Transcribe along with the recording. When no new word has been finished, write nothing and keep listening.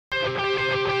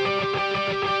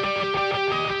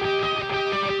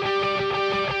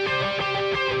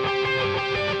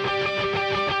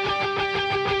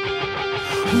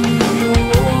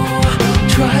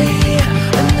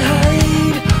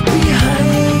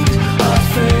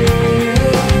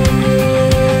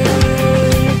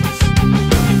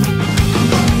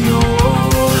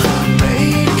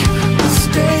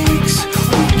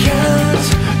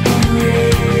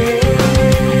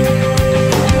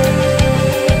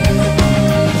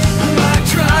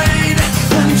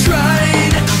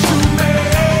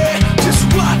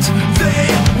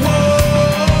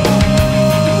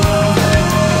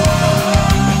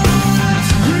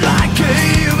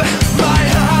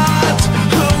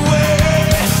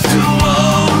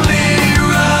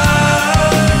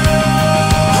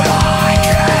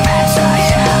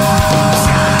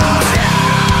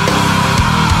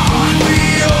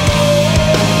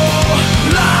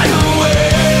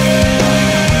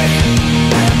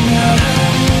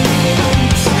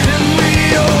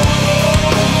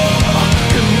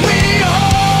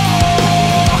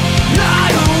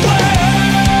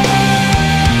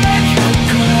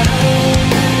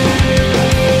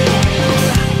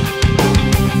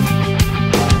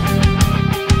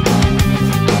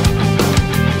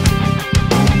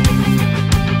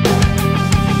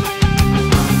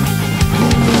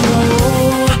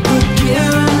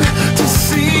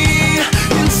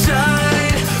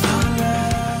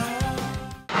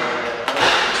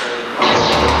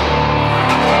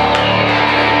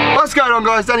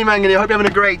guys, Danny Mangan here. Hope you're having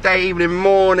a great day, evening,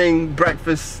 morning,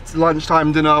 breakfast,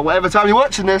 lunchtime, dinner, whatever time you're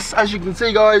watching this. As you can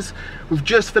see guys, we've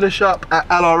just finished up at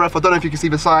LRF. I don't know if you can see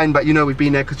the sign, but you know we've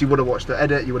been there because you would have watched the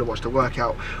edit, you would have watched the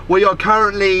workout. We are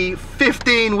currently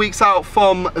 15 weeks out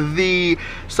from the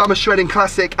Summer Shredding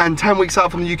Classic and 10 weeks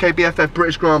out from the UK BFF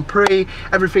British Grand Prix.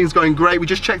 Everything's going great. We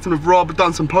just checked in with Rob,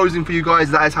 done some posing for you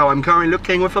guys. That is how I'm currently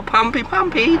looking with a pumpy.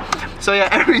 So yeah,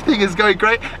 everything is going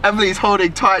great. Emily's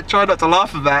holding tight. Try not to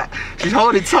laugh at that. She's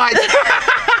holding tight.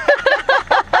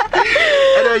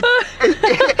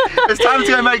 It's time to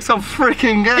go make some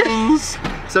freaking gains.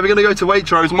 So we're gonna go to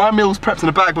Waitrose. My meal's prepped in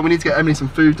the back, but we need to get Emily some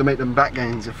food to make them back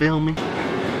gains, you feel me?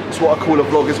 It's what I call a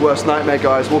vlogger's worst nightmare,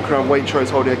 guys. Walking around Waitrose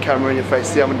holding a camera in your face,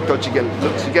 see how many dodgy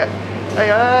looks you get.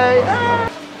 Hey,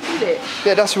 Eat it.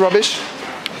 Yeah, that's rubbish.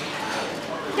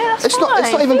 Yeah, that's it's fine.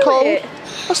 It's not even cold.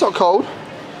 That's not cold.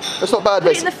 It's not bad,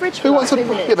 Put it in the fridge for who wants like 2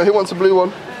 minutes. Yeah, but who wants a blue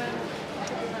one?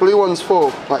 Blue one's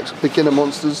for like beginner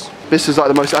monsters. This is like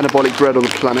the most anabolic bread on the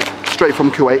planet, straight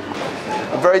from Kuwait.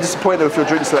 I'm very disappointed with your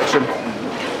drink selection.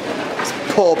 It's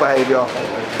poor behaviour.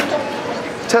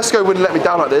 Tesco wouldn't let me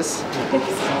down like this.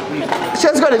 She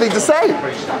hasn't got anything to say.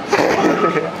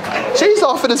 She's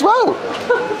laughing as well.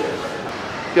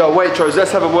 Yo, Waitrose,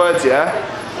 let's have a word, yeah?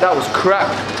 That was crap.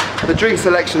 The drink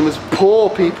selection was poor,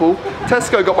 people.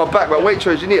 Tesco got my back, but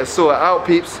Waitrose, you need to sort it out,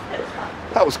 peeps.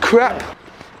 That was crap.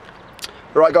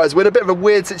 Right guys, we're in a bit of a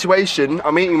weird situation.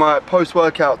 I'm eating my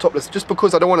post-workout topless just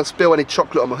because I don't want to spill any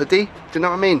chocolate on my hoodie. Do you know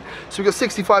what I mean? So we got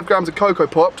 65 grams of Cocoa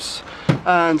Pops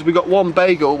and we got one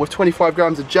bagel with 25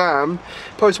 grams of jam.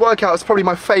 Post-workout is probably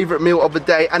my favourite meal of the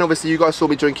day, and obviously you guys saw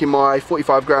me drinking my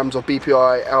 45 grams of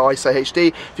BPI ISA HD.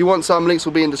 If you want some, links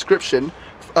will be in the description.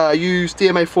 Use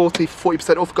DMA 40 for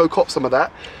 40% off, go cop some of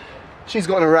that. She's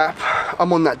got a wrap.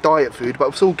 I'm on that diet food, but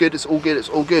it's all good, it's all good, it's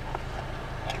all good.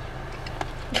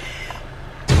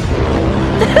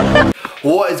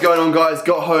 What is going on guys?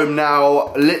 Got home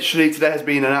now. Literally today has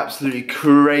been an absolutely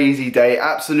crazy day.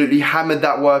 Absolutely hammered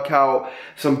that workout.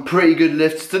 Some pretty good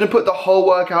lifts. Didn't put the whole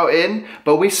workout in,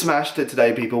 but we smashed it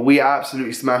today, people. We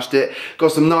absolutely smashed it.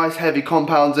 Got some nice heavy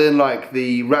compounds in, like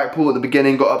the rack pull at the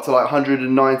beginning got up to like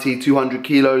 190, 200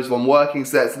 kilos on working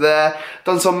sets there.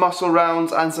 Done some muscle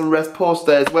rounds and some rest post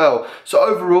there as well. So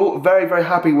overall, very, very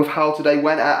happy with how today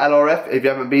went at LRF. If you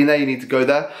haven't been there, you need to go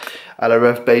there.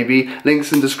 LRF baby,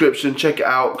 links in description, check it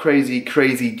out, crazy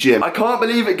gym. I can't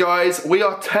believe it guys, we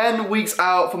are 10 weeks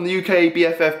out from the UK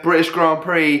BFF British Grand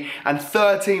Prix and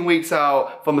 13 weeks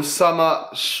out from the Summer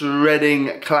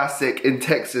Shredding Classic in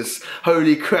Texas.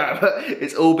 Holy crap,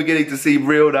 it's all beginning to seem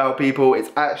real now people, it's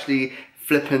actually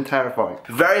flipping terrifying.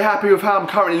 Very happy with how I'm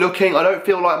currently looking. I don't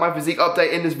feel like my physique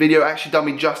update in this video actually done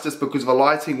me justice because the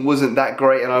lighting wasn't that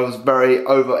great and I was very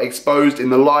overexposed in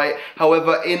the light.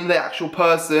 However, in the actual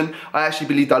person, I actually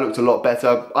believed I looked a lot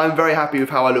better. I'm very happy with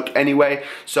how I look anyway.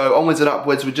 So onwards and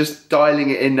upwards, we're just dialing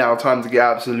it in now. Time to get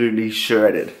absolutely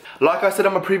shredded. Like I said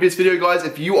in my previous video guys,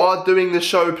 if you are doing the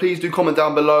show, please do comment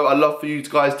down below. I'd love for you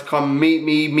guys to come meet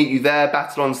me, meet you there,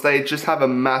 battle on stage, just have a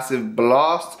massive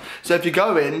blast. So if you're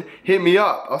going, hit me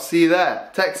up, I'll see you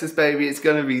there. Texas baby, it's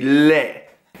gonna be lit.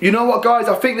 You know what guys,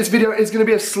 I think this video is going to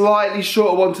be a slightly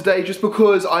shorter one today just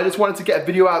because I just wanted to get a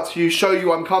video out to you, show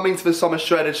you I'm coming to the Summer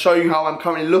Shredded, show you how I'm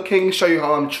currently looking, show you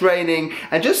how I'm training,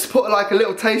 and just put like a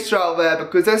little taster out there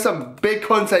because there's some big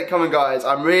content coming guys.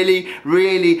 I'm really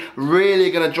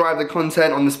going to drive the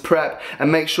content on this prep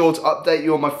and make sure to update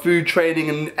you on my food training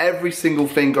and every single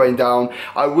thing going down.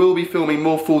 I will be filming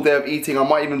more full day of eating. I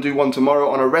might even do one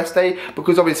tomorrow on a rest day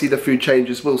because obviously the food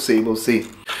changes. We'll see.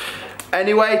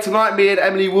 Anyway, tonight me and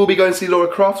Emily will be going to see Laura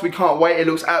Croft. We can't wait. It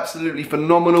looks absolutely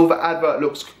phenomenal. The advert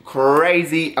looks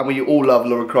crazy and we all love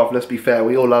Laura Croft, let's be fair.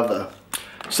 We all love her.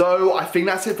 So I think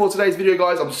that's it for today's video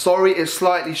guys. I'm sorry it's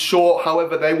slightly short,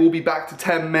 however they will be back to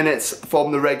 10 minutes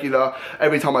from the regular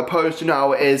every time I post. You know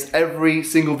how it is, every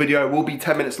single video will be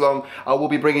 10 minutes long. I will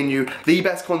be bringing you the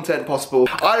best content possible.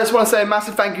 I just want to say a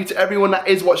massive thank you to everyone that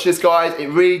is watching this guys. It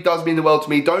really does mean the world to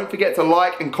me. Don't forget to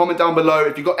like and comment down below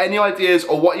if you've got any ideas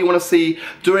or what you want to see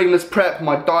during this prep,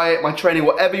 my diet, my training,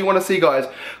 whatever you want to see guys.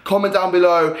 Comment down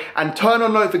below and turn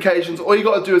on notifications. All you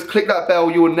got to do is click that bell.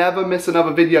 You will never miss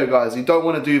another video guys. You don't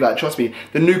want to do that, trust me.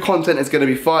 The new content is going to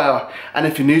be fire, and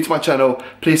if you're new to my channel,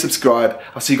 please subscribe.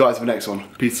 I'll see you guys in the next one.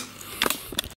 Peace.